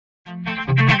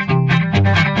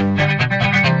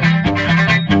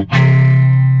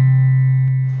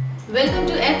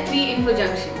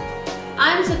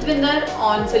am Satvinder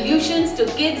on solutions to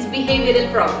kids'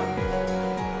 behavioral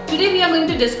problem. Today we are going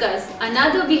to discuss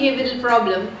another behavioral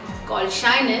problem called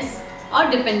shyness or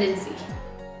dependency.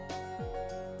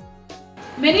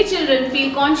 Many children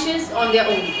feel conscious on their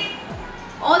own.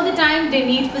 All the time they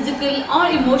need physical or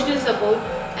emotional support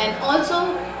and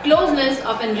also closeness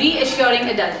of a reassuring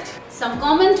adult. Some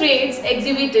common traits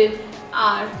exhibited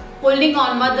are holding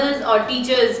on mother's or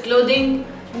teacher's clothing,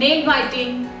 nail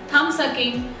biting, thumb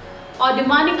sucking, or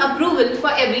demanding approval for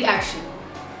every action.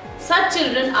 Such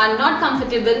children are not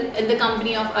comfortable in the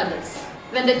company of others.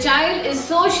 When the child is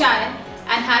so shy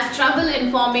and has trouble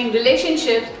in forming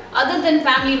relationships other than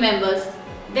family members,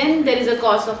 then there is a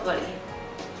cause of worry.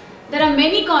 There are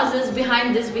many causes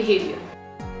behind this behavior.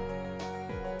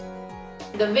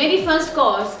 The very first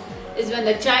cause is when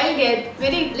the child gets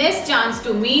very less chance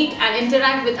to meet and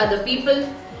interact with other people,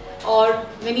 or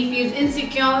when he feels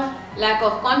insecure, lack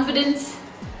of confidence,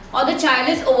 or the child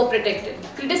is overprotected.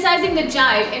 Criticizing the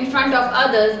child in front of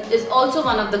others is also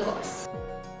one of the causes.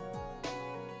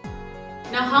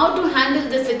 Now, how to handle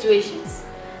the situations?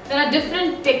 There are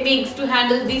different techniques to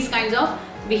handle these kinds of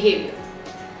behavior.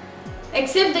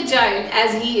 Accept the child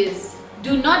as he is.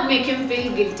 Do not make him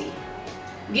feel guilty.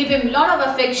 Give him a lot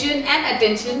of affection and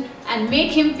attention and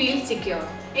make him feel secure.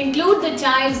 Include the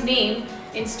child's name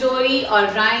in story or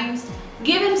rhymes.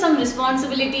 Give him some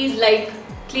responsibilities like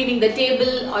cleaning the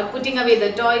table or putting away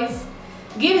the toys.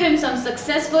 Give him some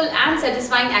successful and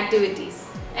satisfying activities.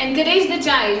 Encourage the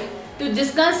child to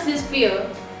discuss his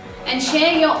fear and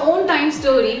share your own time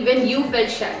story when you felt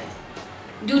shy.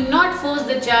 Do not force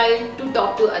the child to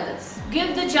talk to others.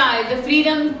 Give the child the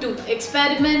freedom to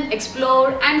experiment,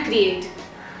 explore and create.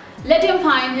 Let him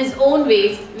find his own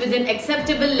ways within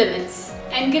acceptable limits.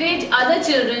 Encourage other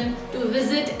children to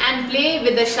visit and play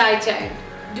with the shy child.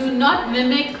 Do not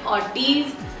mimic or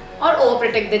tease or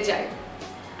overprotect the child.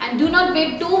 And do not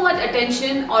pay too much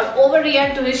attention or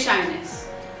overreact to his shyness.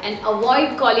 And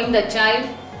avoid calling the child,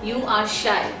 "You are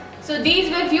shy." So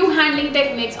these were few handling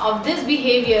techniques of this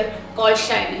behavior called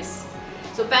shyness.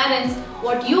 So parents,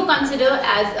 what you consider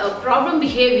as a problem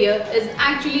behavior is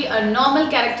actually a normal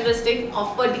characteristic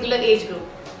of particular age group.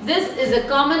 This is a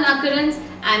common occurrence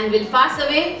and will pass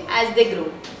away as they grow.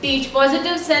 Teach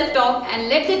positive self-talk and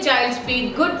let the child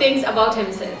speak good things about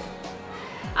himself.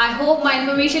 I hope my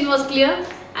information was clear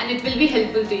and it will be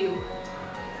helpful to you.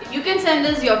 You can send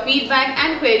us your feedback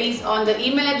and queries on the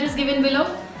email address given below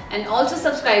and also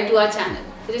subscribe to our channel.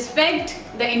 Respect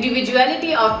the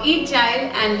individuality of each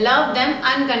child and love them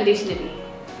unconditionally.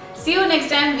 See you next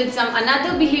time with some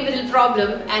another behavioral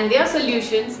problem and their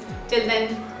solutions. Till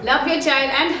then, love your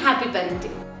child and happy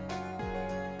parenting.